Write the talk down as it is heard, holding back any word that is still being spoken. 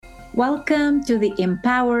Welcome to the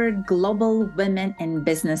Empowered Global Women in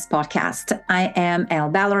Business podcast. I am Elle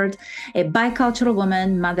Ballard, a bicultural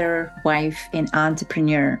woman, mother, wife, and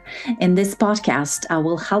entrepreneur. In this podcast, I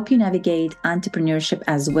will help you navigate entrepreneurship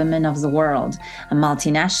as women of the world, a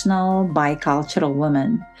multinational, bicultural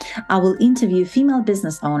woman. I will interview female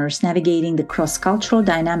business owners navigating the cross-cultural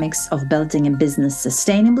dynamics of building a business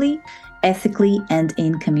sustainably, ethically, and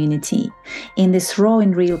in community. In these raw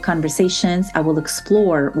and real conversations, I will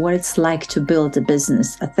explore what it's like to build a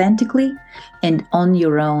business authentically and on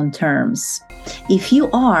your own terms. If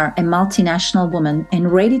you are a multinational woman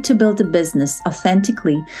and ready to build a business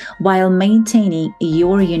authentically while maintaining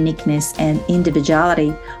your uniqueness and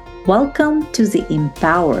individuality, welcome to the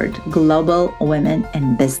Empowered Global Women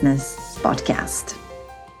in Business podcast.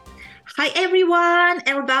 Hi, everyone.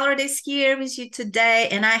 Elle Ballard is here with you today,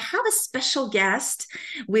 and I have a special guest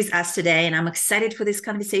with us today, and I'm excited for this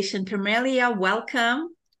conversation. Permelia, welcome.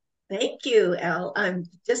 Thank you, Elle. I'm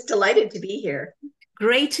just delighted to be here.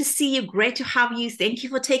 Great to see you. Great to have you. Thank you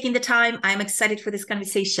for taking the time. I'm excited for this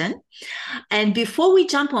conversation. And before we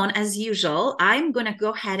jump on, as usual, I'm going to go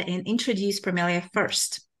ahead and introduce Permelia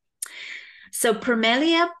first. So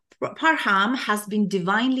Permelia Parham has been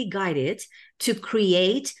divinely guided to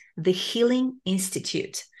create the Healing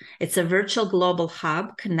Institute. It's a virtual global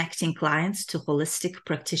hub connecting clients to holistic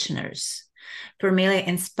practitioners. Permelia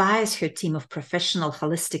inspires her team of professional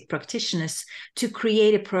holistic practitioners to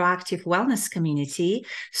create a proactive wellness community,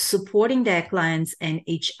 supporting their clients and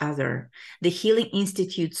each other. The Healing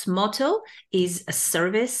Institute's motto is a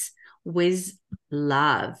service with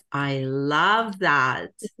love. I love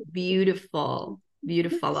that. Beautiful.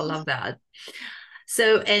 Beautiful. I love that.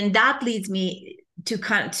 So, and that leads me to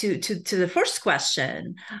the first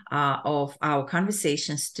question of our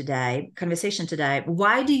conversation today.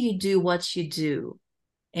 Why do you do what you do,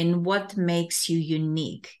 and what makes you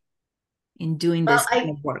unique in doing this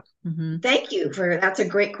kind of work? Thank you that's a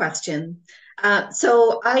great question.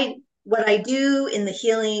 What I do in the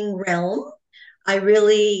healing realm, I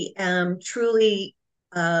really am truly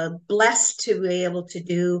blessed to be able to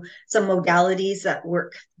do some modalities that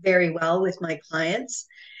work very well with my clients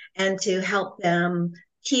and to help them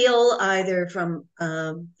heal either from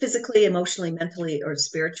physically, emotionally, mentally, or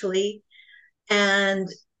spiritually. And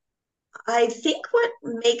I think what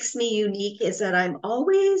makes me unique is that I'm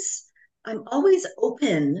always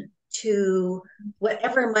open to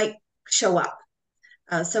whatever might show up.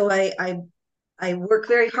 I work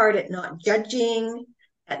very hard at not judging,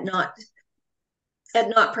 at not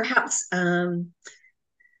perhaps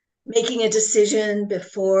making a decision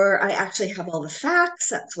before I actually have all the facts.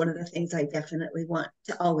 That's one of the things I definitely want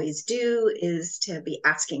to always do, is to be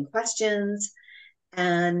asking questions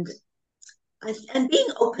and being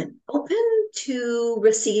open to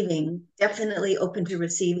receiving, definitely open to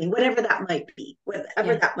receiving whatever that might be,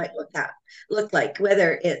 whatever that might look like,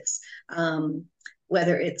 whether it's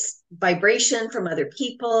vibration from other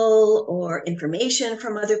people or information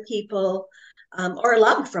from other people, or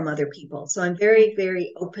love from other people. So I'm very,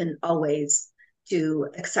 very open always to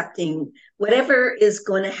accepting whatever is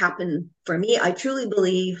going to happen for me. I truly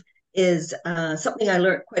believe is something I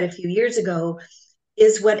learned quite a few years ago,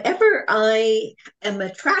 is whatever I am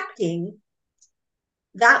attracting,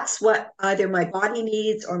 that's what either my body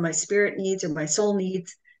needs or my spirit needs or my soul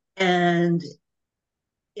needs. And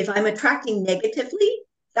if I'm attracting negatively,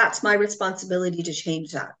 that's my responsibility to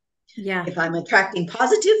change that. Yeah. If I'm attracting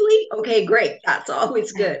positively, okay, great. That's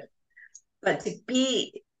always good. But to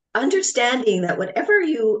be understanding that whatever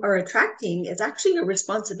you are attracting is actually a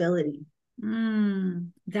responsibility.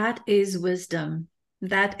 That is wisdom.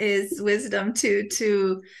 That is wisdom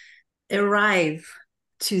to arrive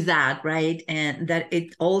to that, right? And that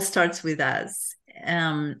it all starts with us.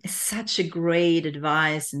 Such a great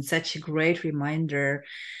advice and such a great reminder.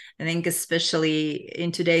 I think especially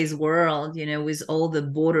in today's world, with all the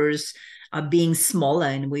borders being smaller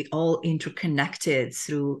and we all interconnected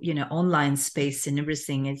through, online space and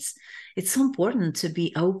everything, it's so important to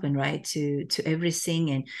be open, right, to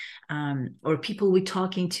everything, and or people we're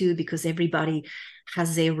talking to, because everybody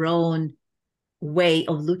has their own way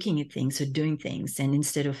of looking at things or doing things, and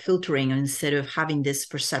instead of filtering, or instead of having this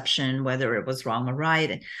perception whether it was wrong or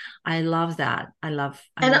right. I love that. I love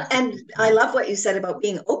what you said about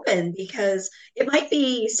being open, because it might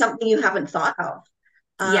be something you haven't thought of.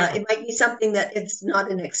 It might be something that it's not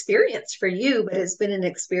an experience for you, but it's been an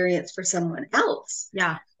experience for someone else.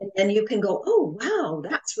 Yeah. And then you can go, oh wow,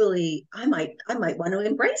 that's really, I might want to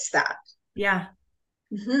embrace that. Yeah.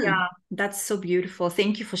 Mhm. Yeah, that's so beautiful.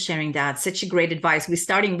 Thank you for sharing that. Such a great advice. We're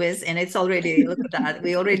starting with, and it's already, look at that.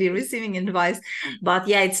 We're already receiving advice. But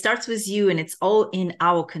yeah, it starts with you and it's all in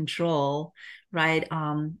our control, right?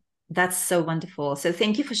 That's so wonderful. So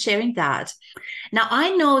thank you for sharing that. Now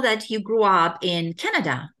I know that you grew up in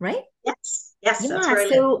Canada, right? Yes, yes, that's Yeah, where I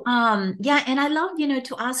live. so yeah, and I love,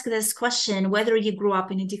 to ask this question, whether you grew up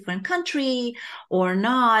in a different country or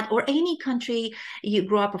not, or any country you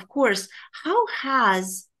grew up, of course, how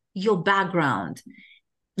has your background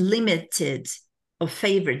limited or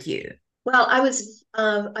favored you? Well, I was,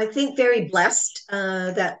 I think, very blessed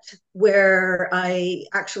that where I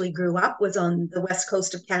actually grew up was on the west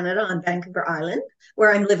coast of Canada on Vancouver Island,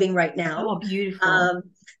 where I'm living right now. Oh, beautiful. Um,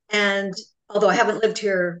 and although I haven't lived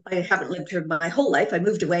here my whole life. I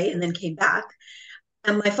moved away and then came back.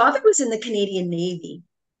 And my father was in the Canadian Navy.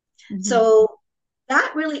 Mhm. So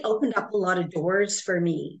that really opened up a lot of doors for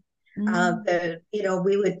me. Mm.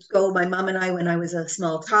 We would go, my mom and I, when I was a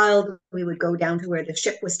small child, we would go down to where the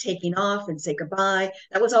ship was taking off and say goodbye.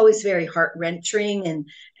 That was always very heart wrenching,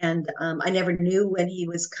 and I never knew when he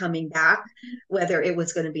was coming back, whether it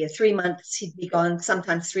was going to be a 3 months. He'd be gone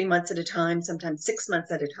sometimes 3 months at a time, sometimes 6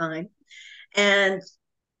 months at a time, and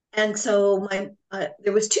so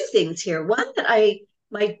there was two things here. One, that I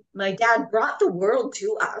my dad brought the world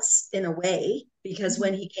to us in a way, because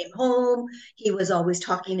when he came home, he was always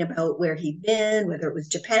talking about where he'd been, whether it was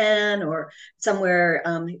Japan or somewhere.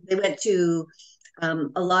 They went to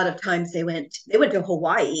a lot of times they went to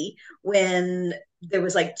Hawaii when there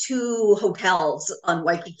was like two hotels on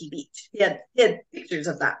Waikiki Beach. He had pictures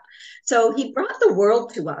of that. So he brought the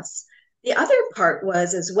world to us. The other part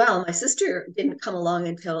was, as well, my sister didn't come along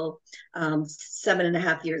until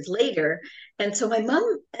 7.5 years later. And so my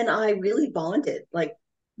mom and I really bonded. Like,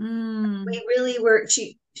 Mm. we really were,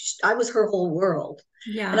 I was her whole world.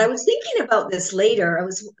 And I Yeah, was thinking about this later. I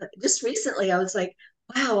was just recently, I was like,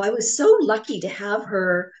 wow, I was so lucky to have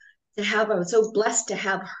her, I was so blessed to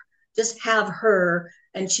have her, just have her.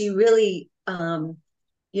 And she really,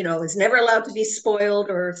 is never allowed to be spoiled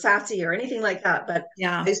or sassy or anything like that. But I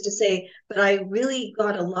yeah. used to say, but I really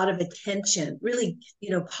got a lot of attention, really,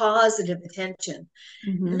 positive attention.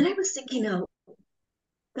 And then Hmm. I was thinking, oh,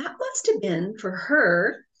 that must have been for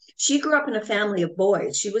her. She grew up in a family of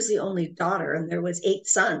boys. She was the only daughter, and there was 8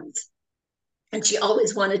 sons. And she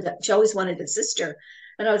always wanted a sister.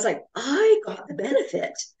 And I was like, I got the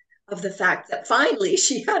benefit of the fact that finally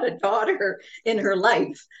she had a daughter in her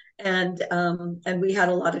life, and we had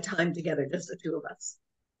a lot of time together, just the two of us.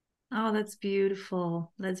 Oh, that's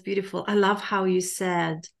beautiful. That's beautiful. I love how you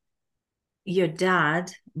said your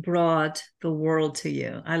dad brought the world to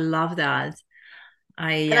you. I love that.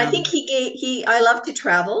 I And I think I love to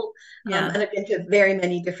travel. Yeah. And I've been to very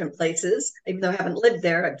many different places. Even though I haven't lived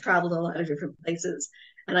there, I've traveled a lot of different places.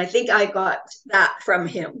 And I think I got that from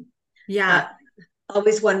him, Yeah. that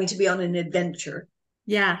always wanting to be on an adventure.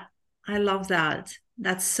 Yeah, I love that.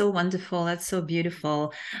 That's so wonderful. That's so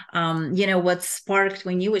beautiful. What sparked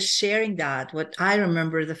when you were sharing that, what I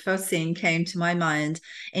remember, the first thing came to my mind.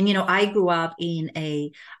 And I grew up in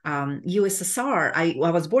a USSR. I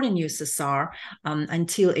was born in USSR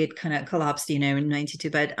until it kind of collapsed, in 92,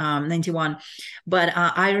 but 91. But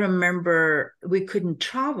I remember we couldn't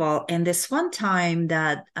travel. And this one time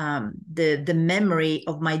that the memory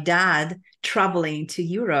of my dad traveling to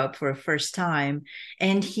Europe for the first time,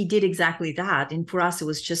 and he did exactly that. And for us, it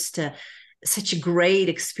was just such a great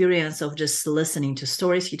experience of just listening to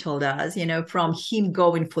stories he told us, from him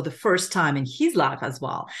going for the first time in his life as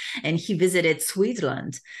well. And he visited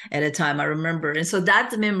Switzerland at a time, I remember. And so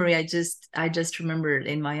that's the memory I just remembered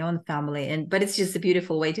in my own family. But it's just a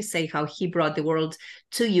beautiful way to say how he brought the world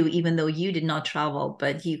to you, even though you did not travel,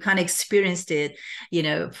 but you kind of experienced it,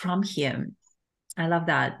 from him. I love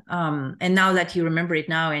that. And now that you remember it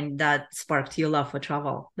now, and that sparked your love for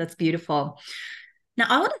travel, that's beautiful. Now,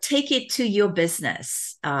 I want to take it to your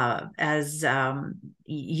business, as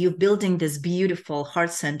you building this beautiful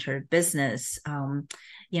heart-centered business,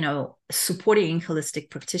 supporting holistic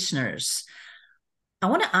practitioners. I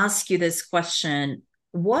want to ask you this question.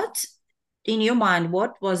 What, in your mind,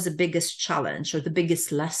 what was the biggest challenge or the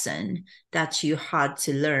biggest lesson that you had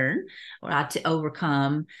to learn or had to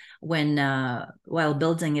overcome while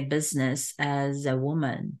building a business as a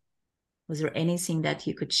woman? Was there anything that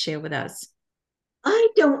you could share with us? I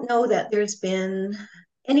don't know that there's been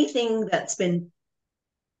anything that's been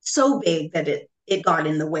so big that it got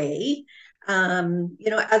in the way.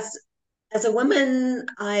 As a woman,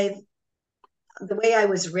 the way I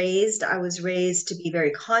was raised to be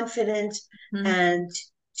very confident Hmm. and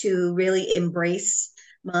to really embrace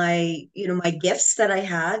my gifts that I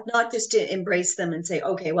had, not just to embrace them and say,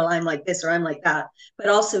 okay, well, I'm like this or I'm like that, but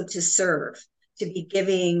also to serve, to be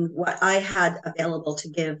giving what I had available to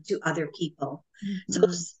give to other people. So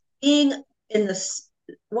Mhm. being in this,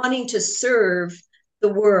 wanting to serve the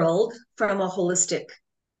world from a holistic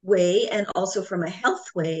way and also from a health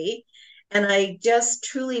way. And I just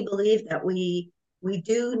truly believe that we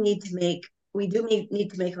do need to make need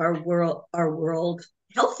to make our world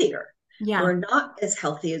healthier. Yeah. We're not as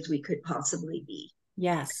healthy as we could possibly be.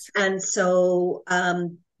 Yes. And so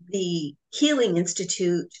the Healing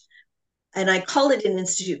Institute, and I call it an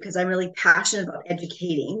institute because I'm really passionate about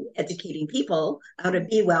educating people how to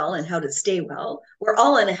be well and how to stay well. We're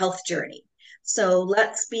all on a health journey. So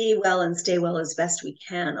let's be well and stay well as best we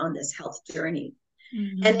can on this health journey.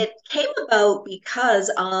 And Hmm. it came about because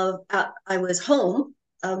of I was home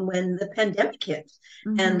when the pandemic hit,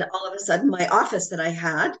 Hmm. and all of a sudden my office that I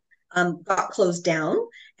had got closed down,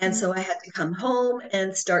 and so I had to come home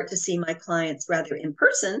and start to see my clients rather in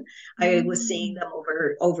person. I was seeing Hmm. them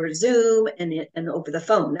over Zoom and over the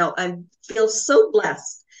phone. Now I feel so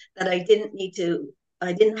blessed that I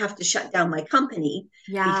didn't have to shut down my company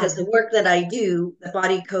because Yeah. the work that I do, the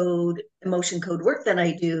body code, emotion code work that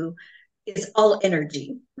I do, is all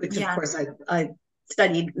energy, which of Yeah. course I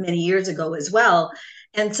studied many years ago as well.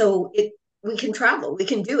 And so we can travel, we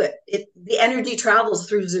can do it. The energy travels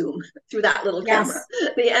through Zoom, through that little camera.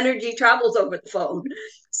 Yes. The energy travels over the phone.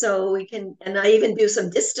 So we can, and I even do some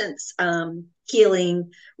distance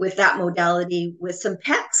healing with that modality with some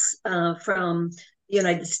pets from the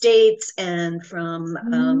United States and from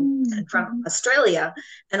Mm-hmm. Australia.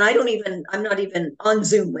 And I'm not even on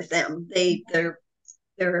Zoom with them.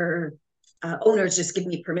 Their owners just give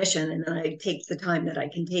me permission, and then I take the time that I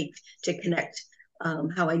can take to connect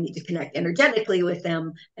how I need to connect energetically with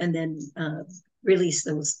them, and then release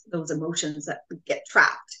those emotions that get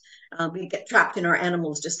trapped. We get trapped in our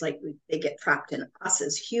animals just like they get trapped in us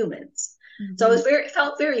as humans. So Hmm.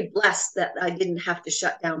 felt very blessed that I didn't have to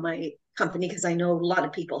shut down my company because I know a lot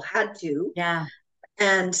of people had to. Yeah.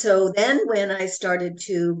 And so then when I started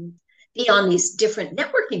to be on these different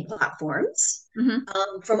networking platforms Hmm.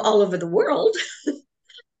 from all over the world,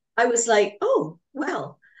 I was like, oh,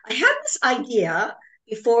 well, I had this idea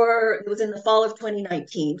before it was in the fall of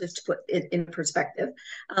 2019, just to put it in perspective.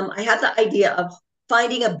 I had the idea of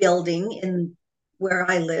finding a building in where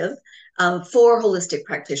I live for holistic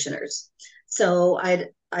practitioners. So I'd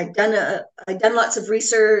done lots of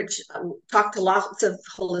research, talked to lots of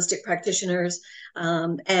holistic practitioners,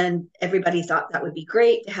 and everybody thought that would be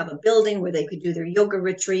great to have a building where they could do their yoga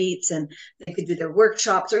retreats and they could do their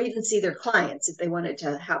workshops or even see their clients if they wanted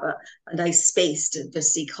to have a nice space to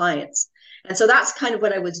just see clients. And so that's kind of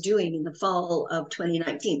what I was doing in the fall of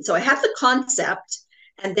 2019. So I had the concept.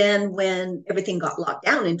 And then when everything got locked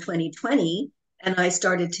down in 2020 and I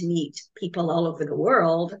started to meet people all over the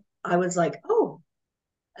world, I was like, oh,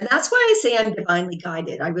 and that's why I say I'm divinely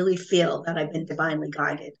guided. I really feel that I've been divinely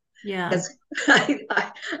guided Yeah. because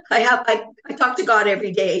I talk to God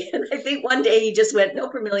every day, and I think one day he just went, "No,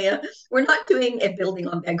 Permelia, we're not doing a building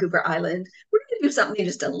on Vancouver Island. We're going to do something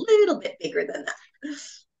just a little bit bigger than that."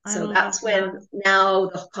 I So love that's that. when now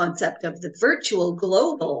the concept of the virtual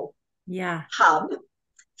global Yeah. hub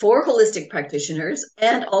for holistic practitioners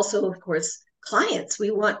and also, of course, clients. We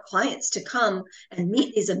want clients to come and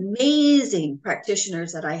meet these amazing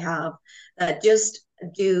practitioners that I have that just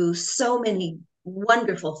do so many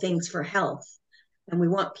wonderful things for health. And we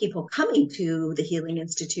want people coming to the Healing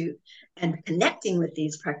Institute and connecting with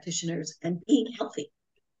these practitioners and being healthy.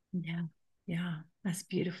 Yeah. Yeah. That's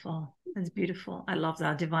beautiful. That's beautiful. I love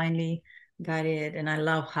that. Divinely guided. And I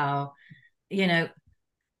love how, you know,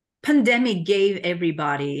 pandemic gave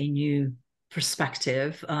everybody a new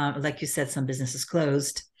perspective. Like you said, some businesses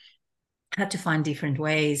closed, had to find different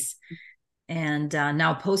ways. And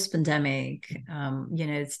now post pandemic,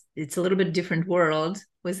 it's a little bit different world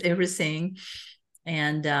with everything.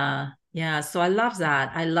 And yeah, so I love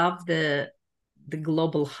that. I love the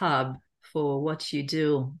global hub for what you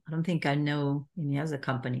do. I don't think I know any other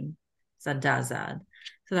company that does that.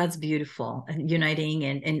 So that's beautiful. And uniting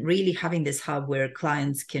and really having this hub where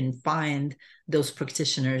clients can find those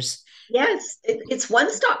practitioners. Yes, it's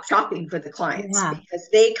one-stop shopping for the clients Yeah. because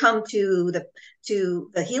they come to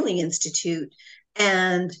the Healing Institute,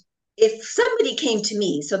 and if somebody came to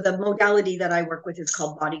me, so the modality that I work with is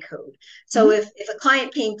called body code. So Mhm. if a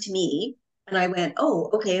client came to me and I went, oh,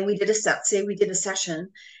 okay, and we did a session,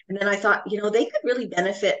 and then I thought, they could really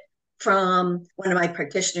benefit from one of my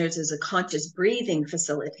practitioners is a conscious breathing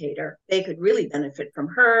facilitator. They could really benefit from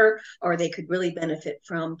her, or they could really benefit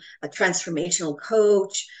from a transformational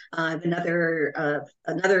coach. Another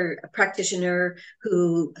practitioner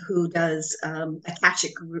who does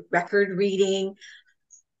Akashic record reading.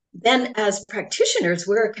 Then as practitioners,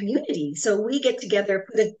 we're a community. So we get together,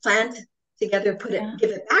 put a plan together, give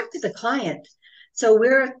it back to the client. So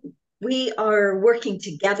we are working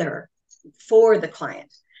together for the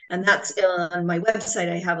client. And that's on my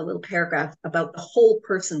website. I have a little paragraph about the whole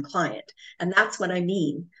person client. And that's what I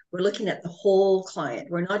mean. We're looking at the whole client.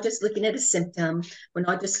 We're not just looking at a symptom. We're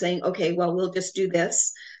not just saying, okay, well, we'll just do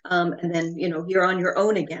this. And then, you're on your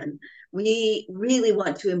own again. We really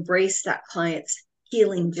want to embrace that client's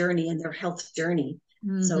healing journey and their health journey,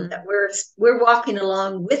 so that we're walking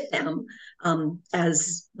along with them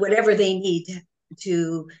as whatever they need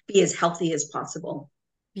to be as healthy as possible.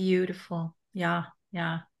 Beautiful. Yeah.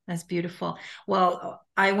 That's beautiful. Well,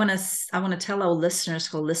 I want to tell our listeners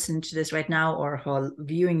who are listening to this right now or who are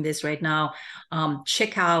viewing this right now,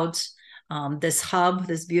 check out this hub,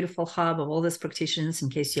 this beautiful hub of all these practitioners, in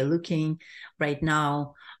case you're looking right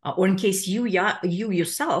now, or in case you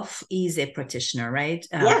yourself is a practitioner, right?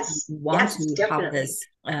 Yes, want to definitely have this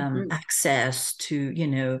access to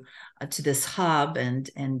to this hub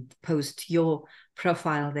and post your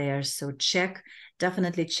profile there. So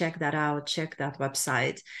definitely check that out, check that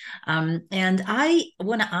website. And I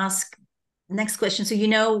want to ask next question. So,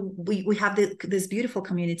 we have this beautiful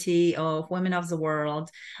community of women of the world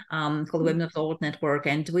called Women of the World Network.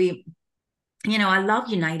 And I love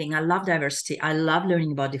uniting. I love diversity. I love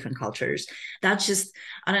learning about different cultures. That's just,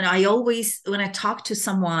 I don't know. When I talk to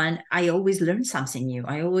someone, I always learn something new.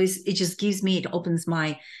 It opens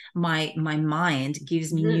my mind,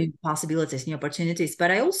 gives me new possibilities, new opportunities.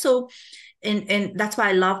 But I also, and that's why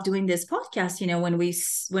I love doing this podcast,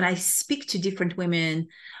 when I speak to different women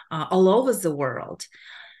all over the world.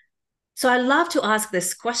 So I love to ask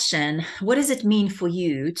this question: what does it mean for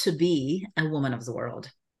you to be a woman of the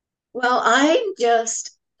world? Well, I'm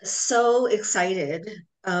just so excited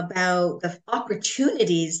about the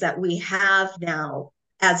opportunities that we have now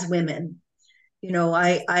as women.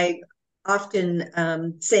 I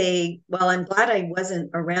often say, well, I'm glad I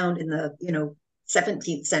wasn't around in the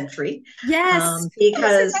 17th century, Yes.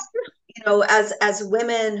 because as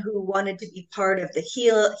women who wanted to be part of the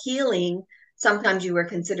healing, sometimes you were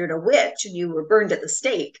considered a witch and you were burned at the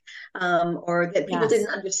stake, or that people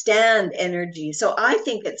didn't understand energy. So I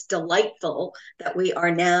think it's delightful that we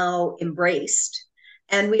are now embraced,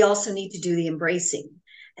 and we also need to do the embracing.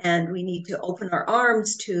 And we need to open our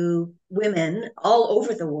arms to women all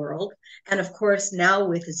over the world. And of course, now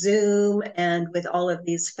with Zoom and with all of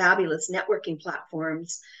these fabulous networking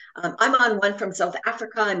platforms, I'm on one from South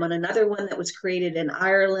Africa. I'm on another one that was created in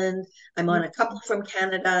Ireland. I'm on a couple from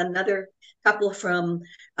Canada, another couple from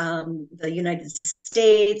the United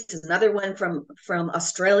States, another one from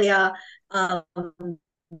Australia.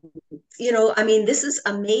 This is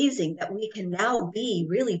amazing that we can now be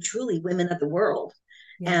really, truly women of the world.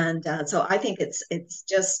 Yeah. And so I think it's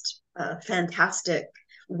just a fantastic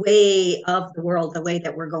way of the world, the way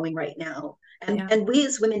that we're going right now. And we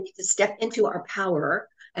as women need to step into our power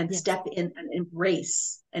and step in and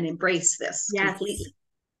embrace this completely.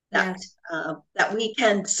 That we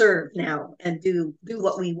can serve now and do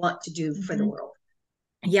what we want to do for the world.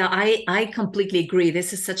 Yeah, I completely agree.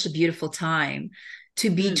 This is such a beautiful time to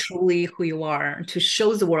be truly who you are, to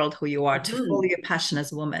show the world who you are, to follow your passion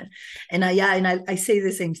as a woman. And I say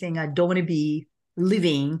the same thing. I don't want to be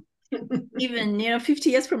living even 50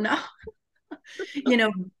 years from now.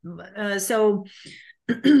 So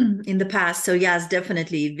in the past. So yes,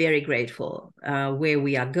 definitely very grateful where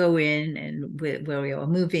we are going and where we are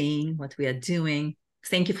moving, what we are doing.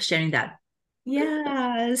 Thank you for sharing that.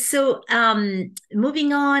 Yeah. So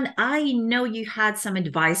moving on, I know you had some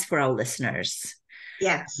advice for our listeners.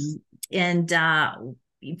 Yes. And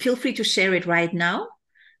feel free to share it right now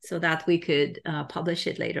so that we could publish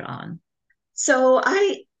it later on. So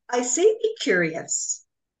I say be curious.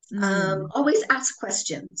 Always ask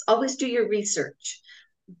questions. Always do your research.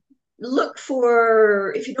 Look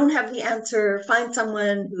for, if you don't have the answer, find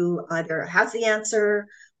someone who either has the answer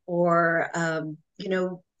or,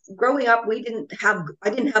 growing up, I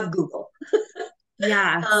didn't have Google.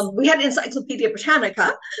 Yeah. We had Encyclopedia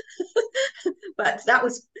Britannica, but that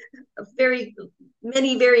was very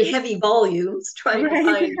heavy volumes trying to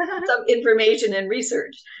find some information and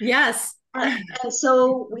research. Yes. And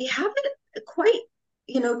so we haven't quite,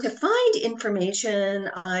 to find information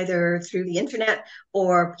either through the internet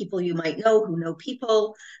or people you might know who know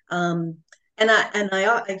people.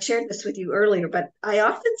 I shared this with you earlier, but I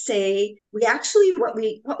often say we actually what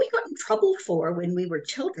we got in trouble for when we were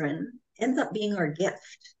children ends up being our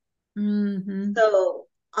gift. Mm-hmm. So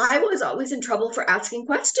I was always in trouble for asking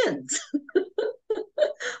questions.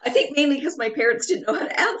 I think mainly because my parents didn't know how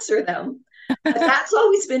to answer them. But that's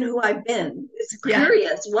always been who I've been. It's Yeah.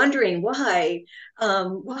 curious, wondering why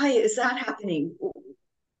is that happening?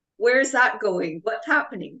 Where's that going? What's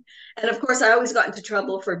happening? And of course, I always got into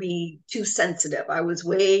trouble for being too sensitive. I was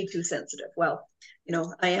way too sensitive. Well,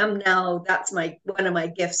 I am now. That's my one of my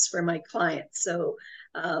gifts for my clients. So,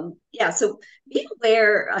 yeah. So be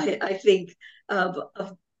aware. I think of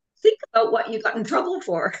think about what you got in trouble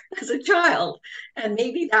for as a child, and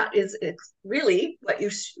maybe that is it's really what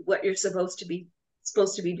you're supposed to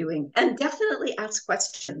be doing. And definitely ask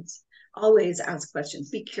questions. Always ask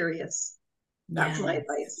questions. Be curious. That's my Yes.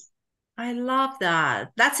 advice. I love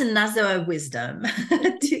that. That's another wisdom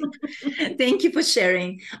tip. Thank you for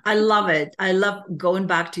sharing. I love it. I love going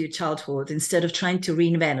back to your childhood instead of trying to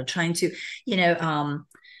reinvent or trying to, you know, um,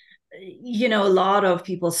 a lot of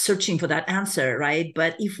people searching for that answer, right?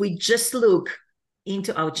 But if we just look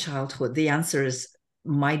into our childhood, the answers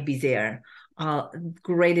might be there. Uh,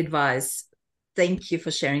 Great advice. Thank you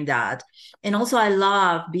for sharing that. And also, I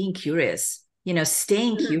love being curious,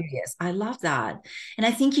 staying Mhm. curious. I love that. And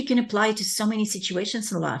I think you can apply it to so many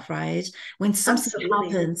situations in life, right? When something Absolutely.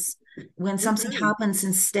 happens, when something Hmm. happens,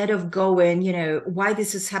 instead of going, why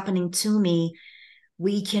this is happening to me,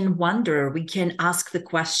 we can wonder, we can ask the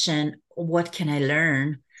question, what can I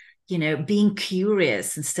learn? Being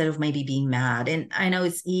curious instead of maybe being mad. And I know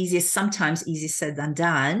it's sometimes easier said than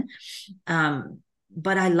done. Um,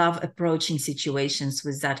 but I love approaching situations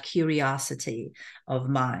with that curiosity of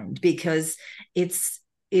mind because it's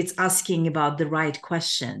it's asking about the right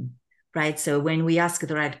question, right? So when we ask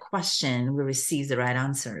the right question, we receive the right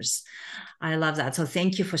answers. I love that. So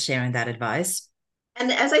thank you for sharing that advice. And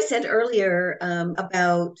as I said earlier,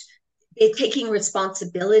 about it taking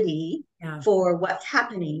responsibility Yeah. for what's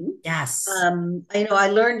happening, Yes. I know I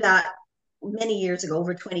learned that many years ago,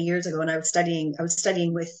 over 20 years ago, and I was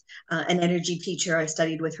studying with an energy teacher. I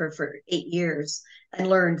studied with her for 8 years and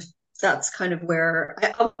learned that's kind of where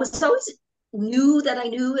I was always knew that I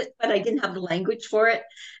knew it, but I didn't have the language for it.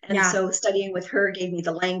 And Yeah. so studying with her gave me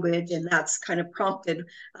the language, and that's kind of prompted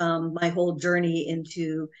my whole journey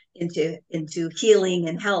into healing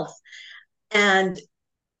and health. And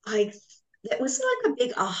I it was like a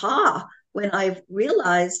big aha when I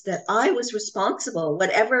realized that I was responsible.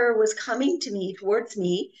 Whatever was coming to me towards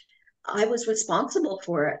me, I was responsible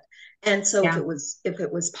for it. And so if Yeah.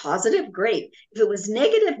 it was positive, great. If it was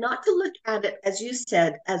negative, not to look at it, as you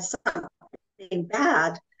said, as something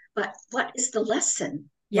bad, but what is the lesson?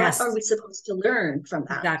 What are Yes. we supposed to learn from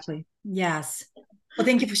that? Exactly. Yes. Well,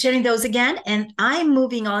 thank you for sharing those again. And I'm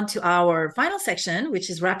moving on to our final section, which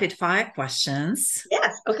is rapid fire questions.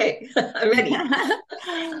 Yes. Okay. I'm ready.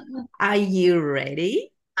 Are you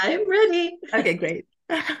ready? I'm ready. Okay, great.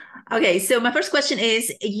 Okay, so my first question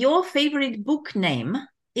is your favorite book name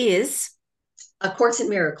is A Course in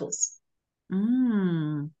Miracles.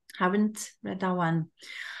 haven't read that one.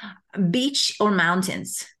 Beach or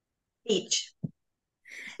mountains? Beach.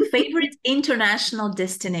 Favorite international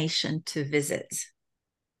destination to visit?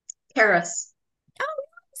 Paris. Oh,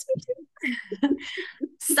 yes, me too.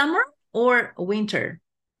 Summer or winter?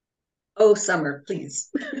 Oh, summer, please.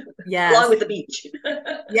 Along Yes, with the beach.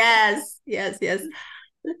 yes, yes, yes.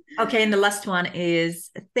 Okay, and the last one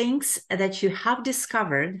is things that you have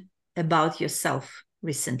discovered about yourself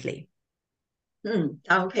recently.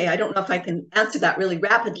 Okay, I don't know if I can answer that really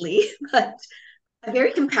rapidly, but I'm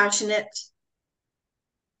very compassionate.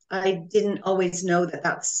 I didn't always know that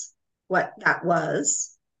that's what that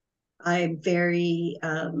was. I'm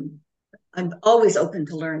always open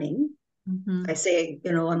to learning. I Mhm. say,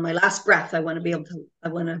 on my last breath, I want to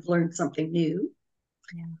learn something new.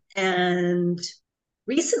 Yeah. And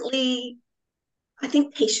recently, I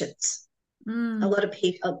think patience, a Mm, lot of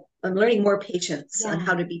patience. I'm learning more patience on yeah,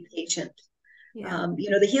 how to be patient. yeah,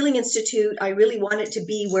 The Healing Institute, I really want it to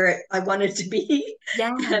be where I want it to be.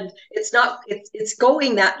 yeah, And it's not, it's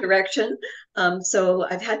going that direction. So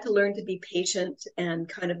I've had to learn to be patient and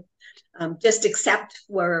kind of just accept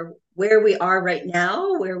where we are right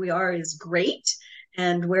now. Where we are is great,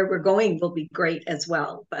 and where we're going will be great as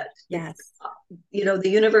well. But yes. the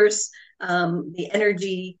universe, the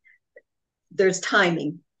energy, there's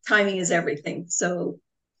timing. Timing is everything. So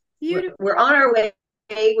we're Beautiful. on our way.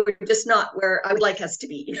 We're just not where I would like us to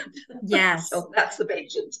be. Yes. So that's the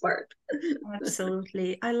patience part.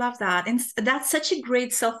 Absolutely. I love that. And that's such a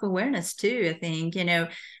great self-awareness too, I think,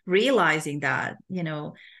 realizing that,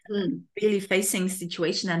 Mm. really facing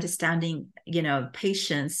situation, understanding,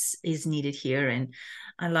 patience is needed here. And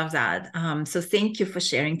I love that. So thank you for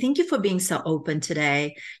sharing. Thank you for being so open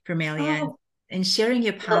today, Permelia, Oh, and sharing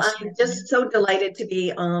your well, passion. I'm just so delighted to be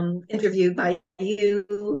interviewed by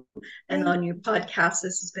you and Thank on your podcast.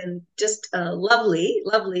 This has been just a lovely,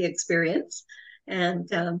 lovely experience. And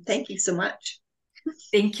thank you so much.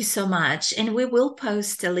 Thank you so much. And we will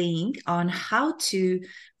post a link on how to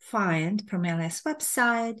find Permelia's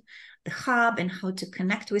website, the hub, and how to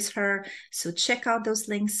connect with her. So check out those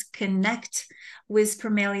links, connect with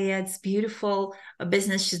Permelia. It's beautiful, a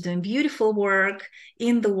business. She's doing beautiful work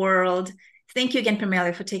in the world. Thank you again,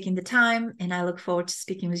 Permelia, for taking the time. And I look forward to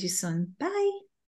speaking with you soon. Bye.